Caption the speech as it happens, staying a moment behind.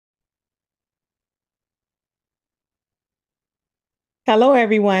Hello,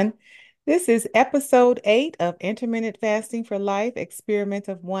 everyone. This is episode 8 of Intermittent Fasting for Life Experiment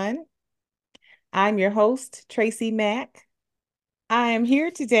of One. I'm your host, Tracy Mack. I am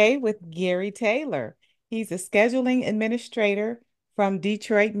here today with Gary Taylor. He's a scheduling administrator from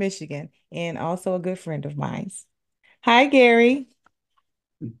Detroit, Michigan, and also a good friend of mine. Hi, Gary.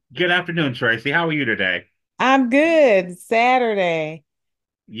 Good afternoon, Tracy. How are you today? I'm good. Saturday.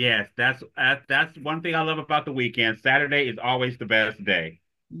 Yes, that's one thing I love about the weekend. Saturday is always the best day.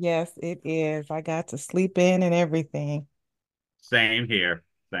 Yes, it is. I got to sleep in and everything. Same here.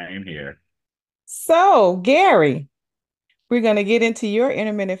 Same here. So, Gary, we're going to get into your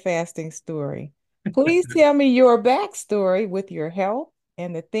intermittent fasting story. Please tell me your backstory with your health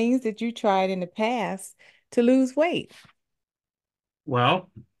and the things that you tried in the past to lose weight. Well,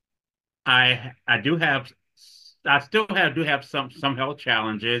 I do have I still have do have some health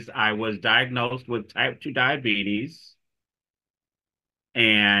challenges. I was diagnosed with type 2 diabetes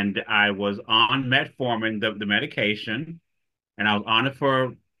and I was on metformin, the medication, and I was on it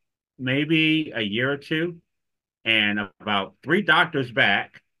for maybe a year or two. And about three doctors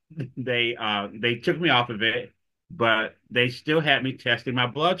back, they took me off of it, but they still had me testing my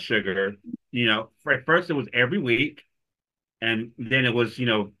blood sugar. At first it was every week, and then it was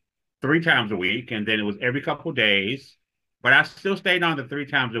three times a week, and then it was every couple of days. But I still stayed on the three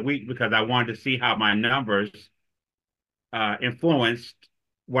times a week because I wanted to see how my numbers influenced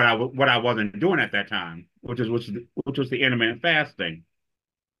what I wasn't doing at that time, which was the intermittent fasting.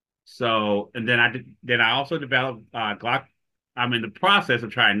 So, and then I also developed I'm in the process of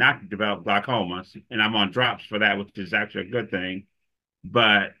trying not to develop glaucoma, and I'm on drops for that, which is actually a good thing.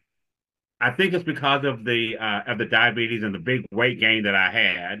 But I think it's because of the diabetes and the big weight gain that I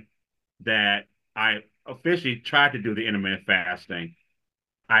had that I officially tried to do the intermittent fasting.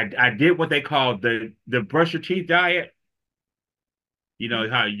 I did what they call the brush your teeth diet. You know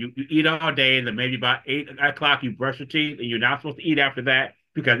how you eat all day, and then maybe about 8 o'clock you brush your teeth, and you're not supposed to eat after that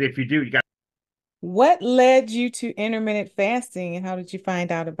because if you do, you got. What led you to intermittent fasting and how did you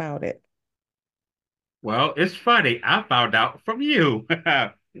find out about it? Well, it's funny. I found out from you.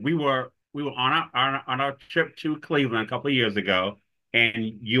 We were on our trip to Cleveland a couple of years ago,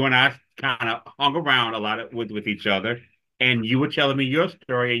 and you and I kind of hung around a lot with each other, and you were telling me your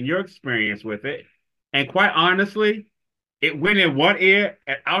story and your experience with it. And quite honestly, it went in one ear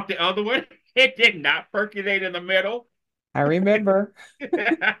and out the other one. It did not percolate in the middle. I remember.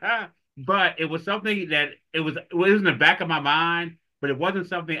 But it was something that it was in the back of my mind, but it wasn't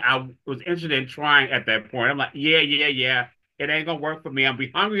something I was interested in trying at that point. I'm like, yeah, yeah, yeah, it ain't gonna work for me. I'm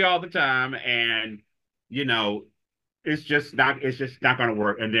be hungry all the time, and you know, it's just not gonna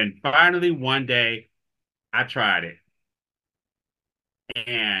work. And then finally one day I tried it,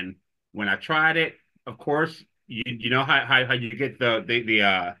 and when I tried it, of course, you know how you get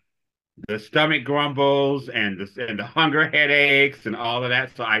the stomach grumbles and the hunger headaches and all of that.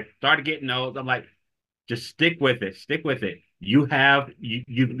 So I started getting those. I'm like, just stick with it. Stick with it. You've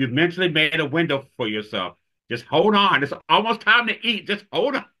mentally made a window for yourself. Just hold on. It's almost time to eat. Just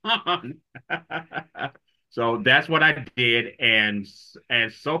hold on. So that's what I did, and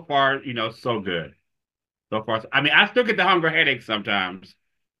so far, so good. So far, I mean, I still get the hunger headaches sometimes,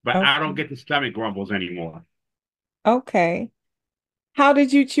 but I don't Okay. get the stomach grumbles anymore. Okay. How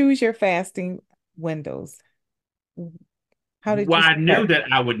did you choose your fasting windows? How did Well, you I knew start?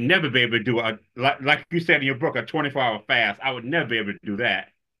 that I would never be able to do like you said in your book, a 24-hour fast. I would never be able to do that.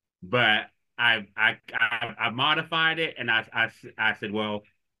 But I modified it, and I said, well,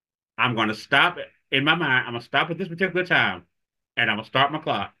 I'm going to stop it in my mind. I'm going to stop at this particular time, and I'm going to start my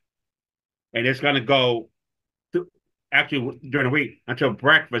clock, and it's going to go th actually during the week until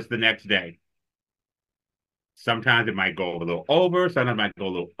breakfast the next day. Sometimes it might go a little over, sometimes it might go a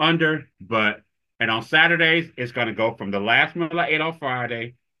little under, but and on Saturdays it's going to go from the last meal I ate on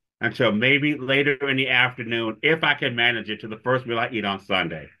Friday until maybe later in the afternoon if I can manage it to the first meal I eat on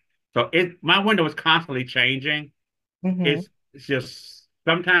Sunday. So my window is constantly changing. Hmm. It's just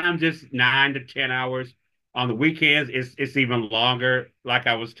sometimes it's 9 to 10 hours. On the weekends, it's even longer. Like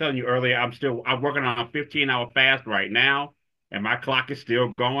I was telling you earlier, I'm working on a 15-hour fast right now, and my clock is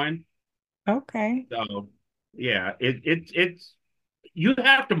still going. Okay. So yeah, it's you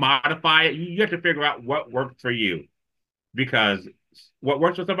have to modify it. You have to figure out what works for you because what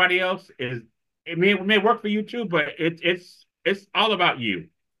works for somebody else is it may work for you too, but it's all about you.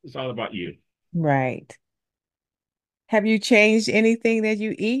 It's all about you. Right. Have you changed anything that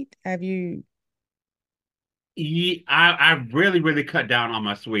you eat? Have you? I really really cut down on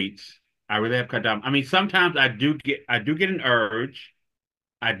my sweets. I really have cut down. I mean, sometimes I do get an urge.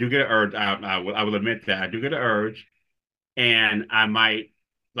 I do get an urge. I will admit that I do get an urge, and I might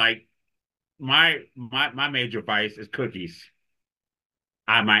like my major vice is cookies.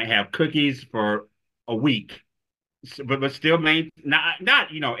 I might have cookies for a week, but still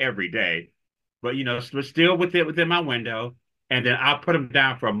not every day, but still within my window, and then I'll put them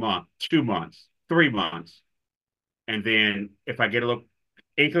down for a month, 2 months, 3 months, and then if I get a little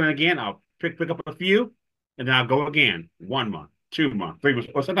inkling again, I'll pick up a few, and then I'll go again, 1 month, 2 months, 3 months,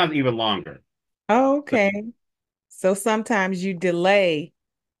 or sometimes even longer. So Okay. So sometimes you delay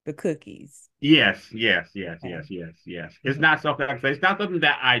the cookies. yes, yes, yes, Okay. yes, yes, yes. It's Mhm. not something like I say. It's not something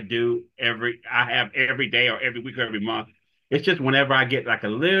that I have every day or every week or every month. It's just whenever I get like a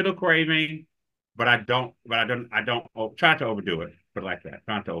little craving, I don't try to overdo it. But like that,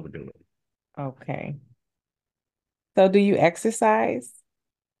 trying to overdo it. Okay. So do you exercise?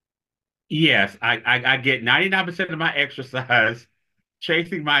 Yes, I get 99% of my exercise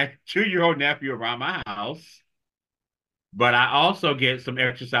chasing my 2-year-old nephew around my house, but I also get some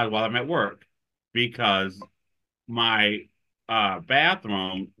exercise while I'm at work because my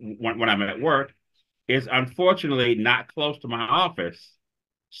bathroom when I'm at work is unfortunately not close to my office.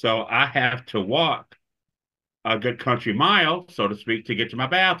 So I have to walk a good country mile, so to speak, to get to my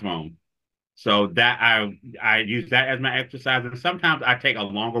bathroom. So that I use that as my exercise, and sometimes I take a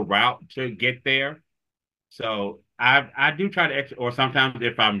longer route to get there. So I do try to or sometimes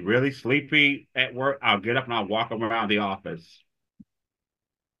if I'm really sleepy at work, I'll get up and I'll walk around the office.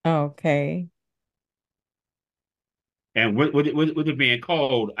 Okay. And with it being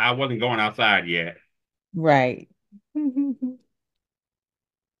cold, I wasn't going outside yet. Right.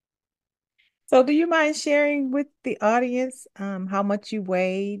 So do you mind sharing with the audience how much you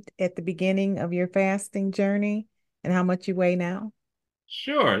weighed at the beginning of your fasting journey and how much you weigh now?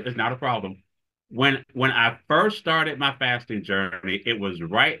 Sure, it's not a problem. When I first started my fasting journey, it was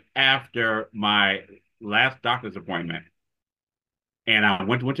right after my last doctor's appointment. And I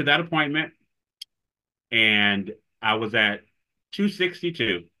went to that appointment and I was at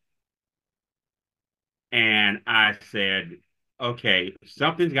 262. And I said, okay,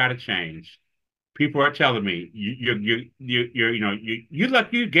 something's got to change. People are telling me you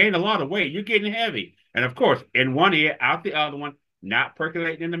look you gained a lot of weight. You're getting heavy, and of course, in one ear, out the other one, not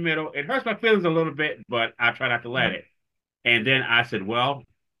percolating in the middle. It hurts my feelings a little bit, but I try not to let it. And then I said, well,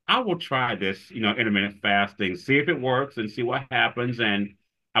 I will try this, intermittent fasting, see if it works, and see what happens. And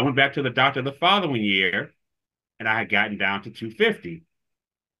I went back to the doctor the following year, and I had gotten down to 250.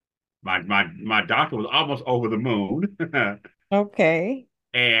 My doctor was almost over the moon. Okay.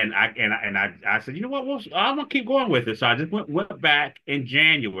 And I said, you know what? Well, I'm gonna keep going with it. So I just went back in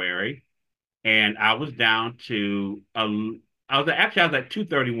January, and I was down to I was at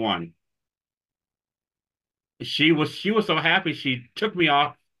 231. She was so happy she took me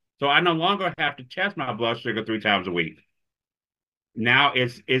off, so I no longer have to test my blood sugar 3 times a week. Now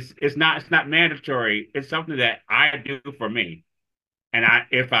it's not mandatory. It's something that I do for me, and I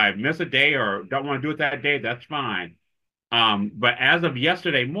if I miss a day or don't want to do it that day, that's fine. But as of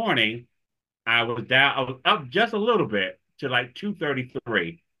yesterday morning, I was up just a little bit to like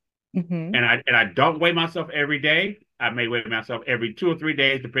 233. Hmm. And I don't weigh myself every day. I may weigh myself every 2 or 3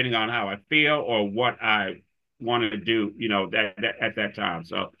 days, depending on how I feel or what I want to do, that at that time.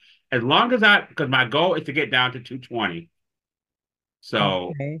 So as long as because my goal is to get down to 220.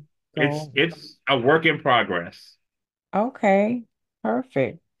 So Okay. it's Go. it's a work in progress. Okay.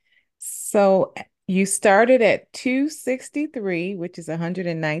 Perfect. So you started at 263, which is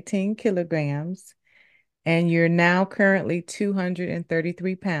 119 kilograms, and you're now currently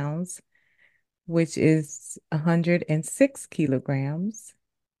 233 pounds, which is 106 kilograms.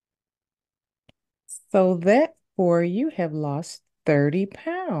 So therefore, you have lost 30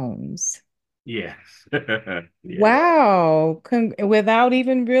 pounds. Yes. Yes. Wow. Without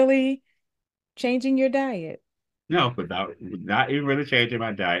even really changing your diet. No, without not even really changing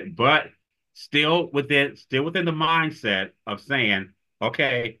my diet, but still within the mindset of saying,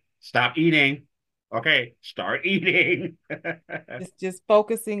 okay, stop eating. Okay, start eating. Just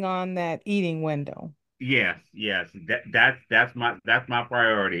focusing on that eating window. Yes, yes. That's my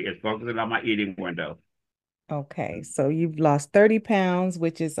priority is focusing on my eating window. Okay, so you've lost 30 pounds,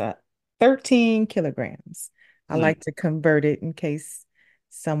 which is 13 kilograms. I Hmm. like to convert it in case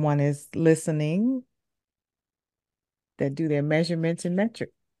someone is listening that do their measurements in metric.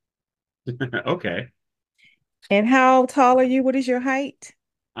 Okay. And how tall are you? What is your height?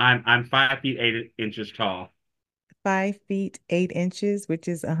 I'm 5 feet 8 inches tall. 5 feet 8 inches, which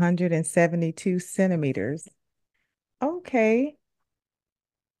is 172 centimeters. Okay.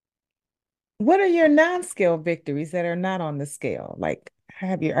 What are your non-scale victories that are not on the scale? Like,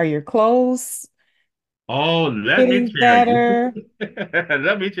 are your clothes? Oh, let me Getting tell you. better.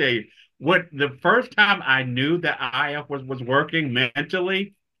 Let me tell you. What the first time I knew that IF was working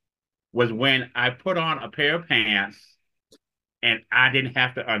mentally was when I put on a pair of pants and I didn't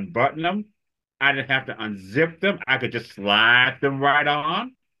have to unbutton them. I didn't have to unzip them. I could just slide them right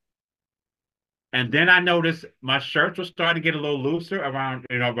on. And then I noticed my shirts were starting to get a little looser around,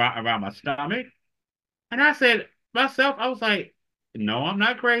 around my stomach. And I said myself, I was like, no, I'm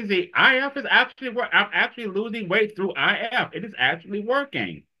not crazy. IF is actually work. I'm actually losing weight through IF. It is actually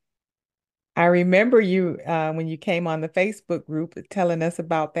working. I remember you when you came on the Facebook group telling us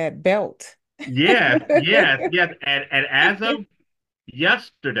about that belt. Yes, yes, yes. And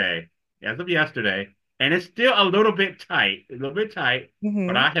yesterday, as of yesterday, and it's still a little bit tight, but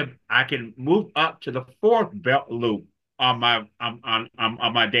Hmm. I can move up to the fourth belt loop on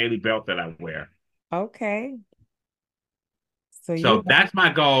on my daily belt that I wear. Okay. So you So that's my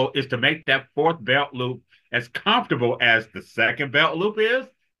goal is to make that fourth belt loop as comfortable as the second belt loop is,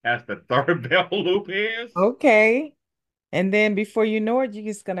 as the third belt loop is. okay. And then before you know it, you're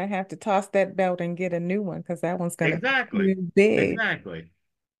just gonna have to toss that belt and get a new one because that one's gonna be Exactly. too big. Exactly.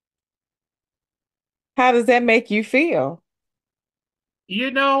 How does that make you feel? You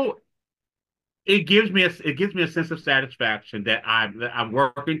know, it gives me a sense of satisfaction that I'm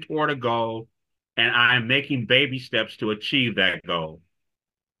working toward a goal and I'm making baby steps to achieve that goal.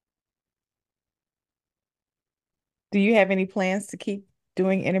 Do you have any plans to keep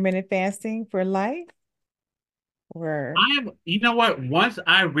doing intermittent fasting for life? Or You know what? Once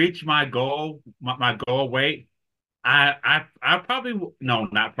I reach my goal weight, I probably no,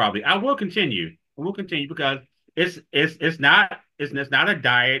 not probably. I will continue. I will continue because it's not a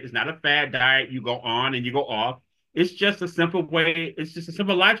diet. It's not a fad diet. You go on and you go off. It's just a simple way. It's just a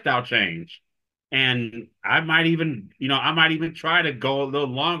simple lifestyle change. And I might even try to go a little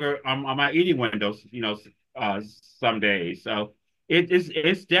longer on my eating windows, some days. So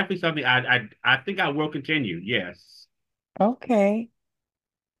it's definitely something I think I will continue. Yes. okay.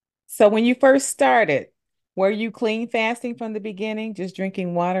 So when you first started, were you clean fasting from the beginning, just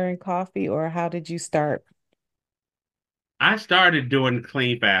drinking water and coffee, or how did you start? I started doing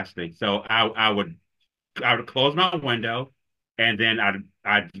clean fasting. So I would close my window and then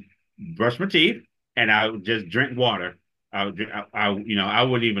I'd brush my teeth and I would just drink water. I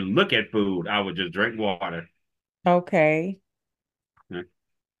wouldn't even look at food. I would just drink water. Okay.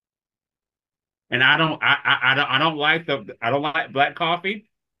 And I don't like I don't like black coffee.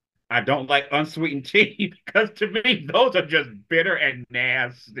 I don't like unsweetened tea because to me those are just bitter and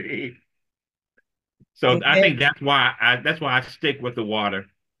nasty. So And I then, think that's why I stick with the water.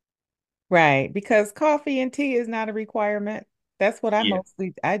 right, because coffee and tea is not a requirement. That's what Yeah.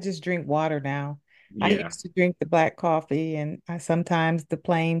 I just drink water now. I Yeah. used to drink the black coffee and I sometimes the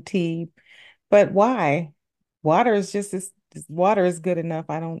plain tea. But why? Water is just as water is good enough.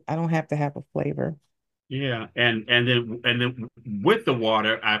 I don't have to have a flavor. Yeah, and then with the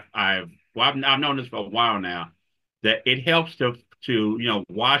water, I've known this for a while now that it helps to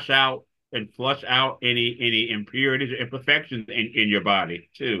wash out and flush out any impurities or imperfections in your body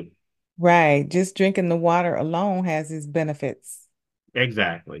too. Right. Just drinking the water alone has its benefits.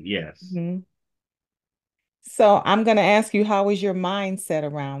 Exactly. Yes. Mhm. So I'm going to ask you, how is your mindset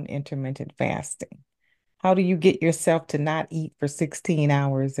around intermittent fasting? How do you get yourself to not eat for 16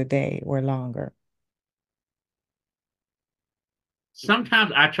 hours a day or longer?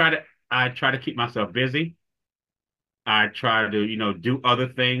 Sometimes I try to keep myself busy. I try to do other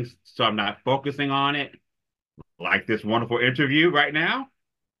things so I'm not focusing on it, like this wonderful interview right now.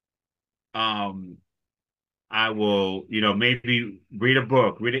 Um, I will, maybe read a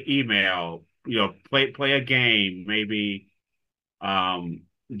book, read an email, play a game, maybe um,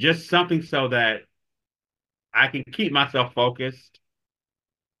 just something so that I can keep myself focused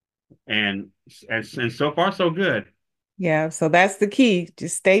and and so far so good. Yeah, so that's the key.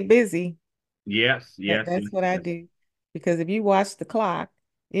 Just stay busy. Yes, yes, That's yes, what I yes. do. Because if you watch the clock,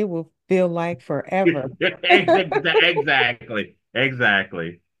 it will feel like forever. Exactly,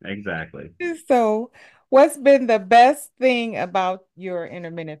 exactly, exactly. So, what's been the best thing about your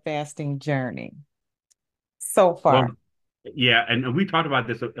intermittent fasting journey so Well, far? yeah, and we talked about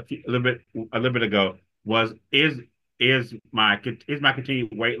this a little bit ago. Was is my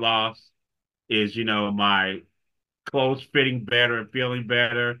continued weight loss? Is my clothes fitting better and feeling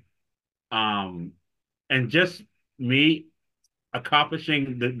better? Um, and just me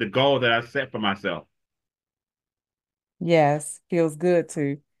accomplishing the goal that I set for myself. Yes, feels good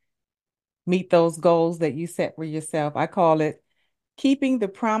to meet those goals that you set for yourself. I call it keeping the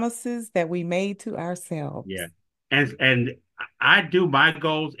promises that we made to ourselves. Yeah. And I do my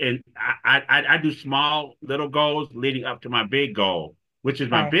goals and I do small little goals leading up to my big goal, which is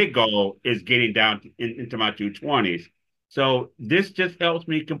my Right. big goal is getting down into my 220s. So this just helps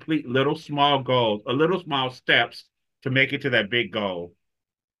me complete little small goals, a little small steps to make it to that big goal.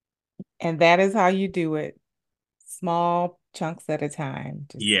 And that is how you do it. Small chunks at a time.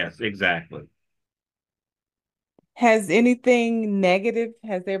 Just Yes, exactly. has there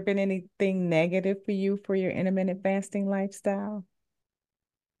been anything negative for you for your intermittent fasting lifestyle?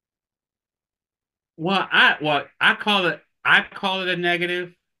 I call it a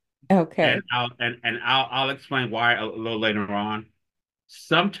negative, and Okay. I'll explain why a little later on.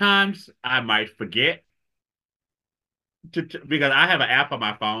 Sometimes I might forget because I have an app on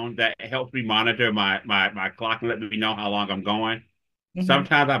my phone that helps me monitor my clock and let me know how long I'm going. Hmm.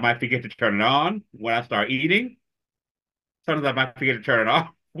 Sometimes I might forget to turn it on when I start eating. Sometimes I might forget to turn it off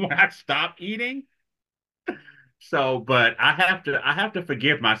when I stop eating. So, but I have to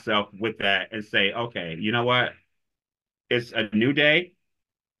forgive myself with that and say, okay, you know what? It's a new day.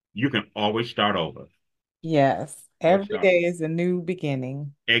 You can always start over. Yes. Always Every start day is a new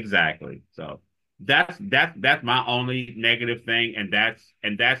beginning. exactly. So that's my only negative thing, and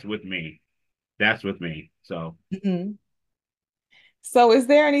that's with me. That's with me. So Mhm. So is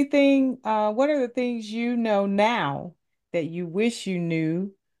there anything, what are the things you know now that you wish you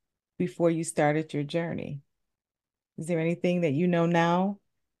knew before you started your journey? Is there anything that you know now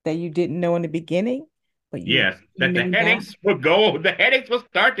that you didn't know in the beginning, but yes, you that the knew now? headaches will go. The headaches will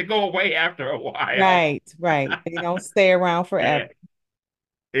start to go away after a while. Right, right. They don't stay around forever.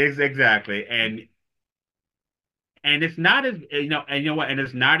 And, exactly, and it's not as and you know what, and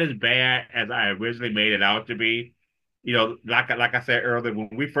it's not as bad as I originally made it out to be. You know, like I said earlier, when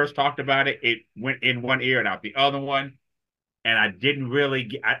we first talked about it, it went in one ear and out the other one, and I didn't really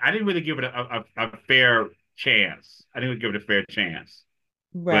give it a fair chance. I didn't give it a fair chance.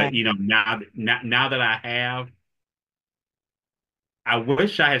 But Right, now that I have, I kind of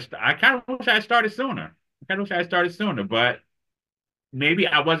wish I had started sooner. I kind of wish I had started sooner, but maybe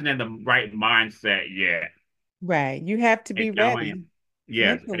I wasn't in the right mindset yet. right. You have to And be now I am. ready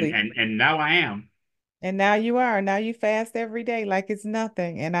Yes, mentally. and now I am. And now you are. Now you fast every day like it's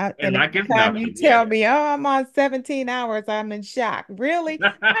nothing. And And like every it's time you nothing. Yes. tell me, oh, I'm on 17 hours, I'm in shock. Really?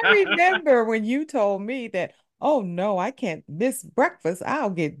 I remember when you told me that, oh no, I can't miss breakfast. I'll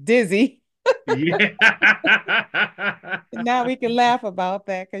get dizzy. Yeah. And now we can laugh about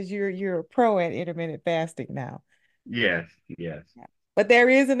that because you're a pro at intermittent fasting now. Yes, yes. Yeah. But there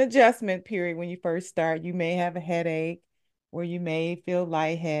is an adjustment period when you first start. You may have a headache or you may feel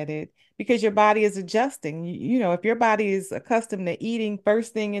lightheaded because your body is adjusting. You know, if your body is accustomed to eating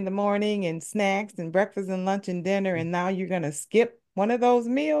first thing in the morning and snacks and breakfast and lunch and dinner, and now you're going to skip one of those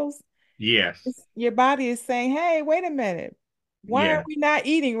meals, Yes. your body is saying, hey, wait a minute. Why are Yes. we not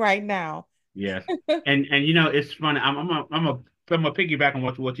eating right now? Yes. And it's funny. I'm a piggyback on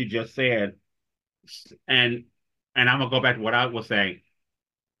what you just said, and I'm gonna go back to what I was saying.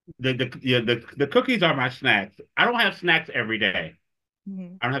 The cookies are my snacks. I don't have snacks every day.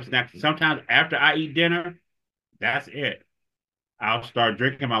 Mhm. I don't have snacks. Sometimes after I eat dinner, that's it. I'll start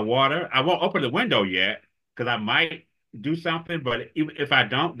drinking my water. I won't open the window yet because I might do something, but even if I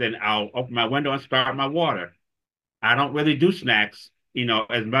don't, then I'll open my window and start my water. I don't really do snacks,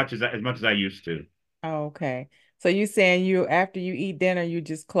 as much as I used to. Okay. So you saying you after you eat dinner, you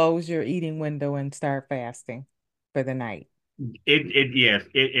just close your eating window and start fasting for the night. Yes,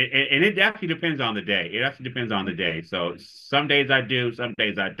 and it actually depends on the day. It actually depends on the day. So some days I do, some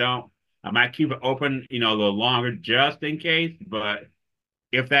days I don't. I might keep it open, a little longer just in case. But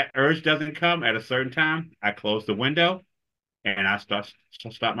if that urge doesn't come at a certain time, I close the window and I start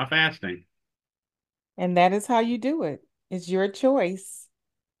my fasting. And that is how you do it. It's your choice.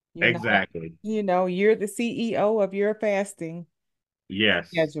 You're not, Exactly. you're the CEO of your fasting Yes.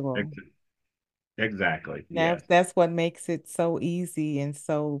 schedule. Exactly. Yes. That's what makes it so easy and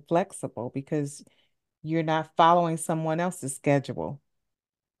so flexible because you're not following someone else's schedule.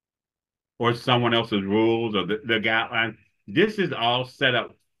 Or someone else's rules or the guidelines. This is all set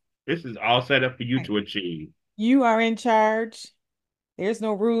up. This is all set up for you Right. to achieve. You are in charge. There's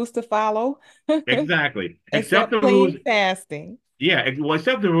no rules to follow Exactly. Except except the rules. clean fasting. Yeah. Well,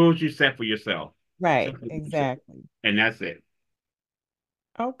 except the rules you set for yourself. Right, Except for the rules you set. exactly. And that's it.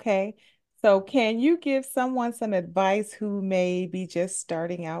 Okay. So can you give someone some advice who may be just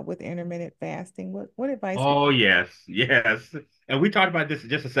starting out with intermittent fasting? What advice would Oh, yes. Yes. And we talked about this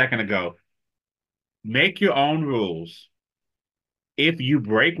just a second ago. Make your own rules. If you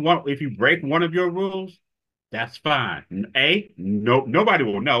break one of your rules, that's fine. No, nobody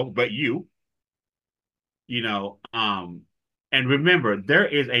will know but you. And remember, there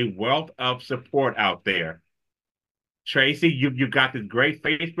is a wealth of support out there. Tracy, you got this great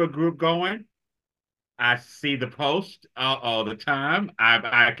Facebook group going. I see the post all the time.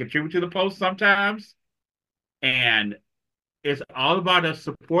 I contribute to the post sometimes, and it's all about us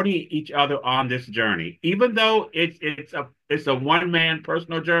supporting each other on this journey. Even though it's a one man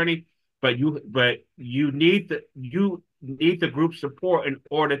personal journey, but you need the group support in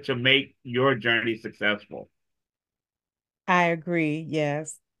order to make your journey successful. I agree.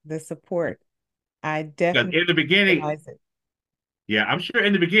 Yes, the support. I Because definitely in the beginning, realize it. yeah, I'm sure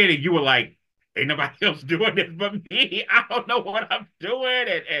in the beginning you were like, "Ain't nobody else doing this but me. I don't know what I'm doing,"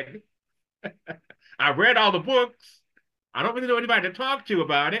 and I read all the books. I don't really know anybody to talk to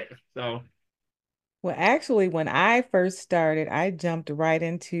about it. So, Well, actually, when I first started, I jumped right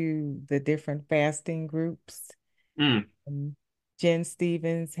into the different fasting groups. mm, Um, Jen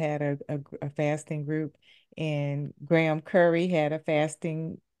Stevens had a fasting group, and Graham Curry had a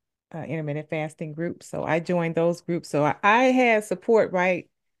intermittent fasting group. So I joined those groups. So I had support right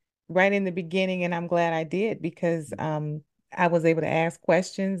in the beginning, and I'm glad I did because I was able to ask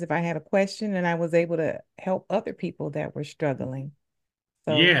questions if I had a question, and I was able to help other people that were struggling.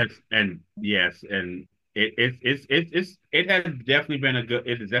 So yes, and it has definitely been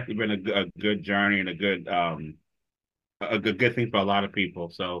a good journey and a good thing for a lot of people.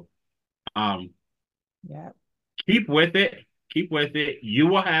 So um yeah. keep with it. Keep with it. You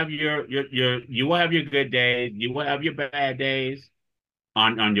will have your good days. You will have your bad days.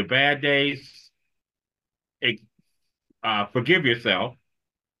 On your bad days, forgive yourself.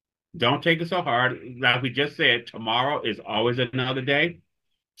 Don't take it so hard. Like we just said, tomorrow is always another day.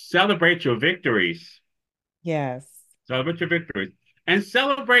 Celebrate your victories. Yes. Celebrate your victories. And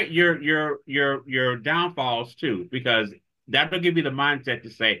celebrate your downfalls too, because that'll give you the mindset to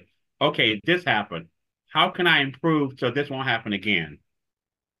say, okay, this happened. How can I improve so this won't happen again?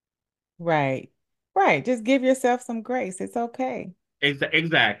 Right. Right. Just give yourself some grace. It's okay.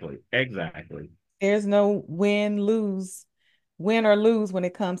 Exactly. Exactly. There's no win or lose when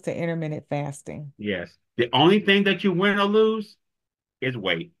it comes to intermittent fasting. Yes. The only thing that you win or lose is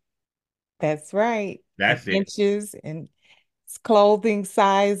weight. That's right. And That's it. inches and clothing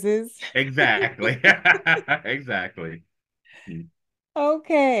sizes. Exactly. Exactly.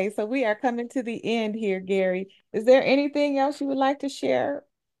 Okay, so we are coming to the end here, Gary. Is there anything else you would like to share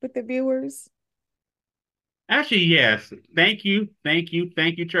with the viewers? Actually, yes. Thank you. Thank you.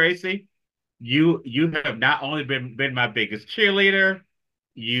 Thank you, Tracy. You have not only been my biggest cheerleader,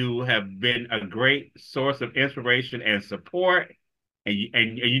 you have been a great source of inspiration and support.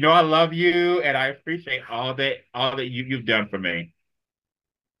 And you know I love you and I appreciate all that you've done for me.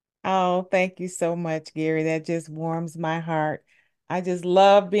 Oh, thank you so much, Gary. That just warms my heart. I just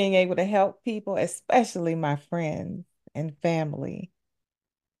love being able to help people, especially my friends and family.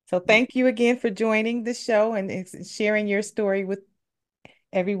 So thank you again for joining the show and sharing your story with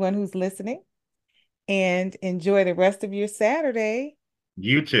everyone who's listening. And enjoy the rest of your Saturday.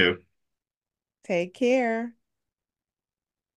 You too. Take care.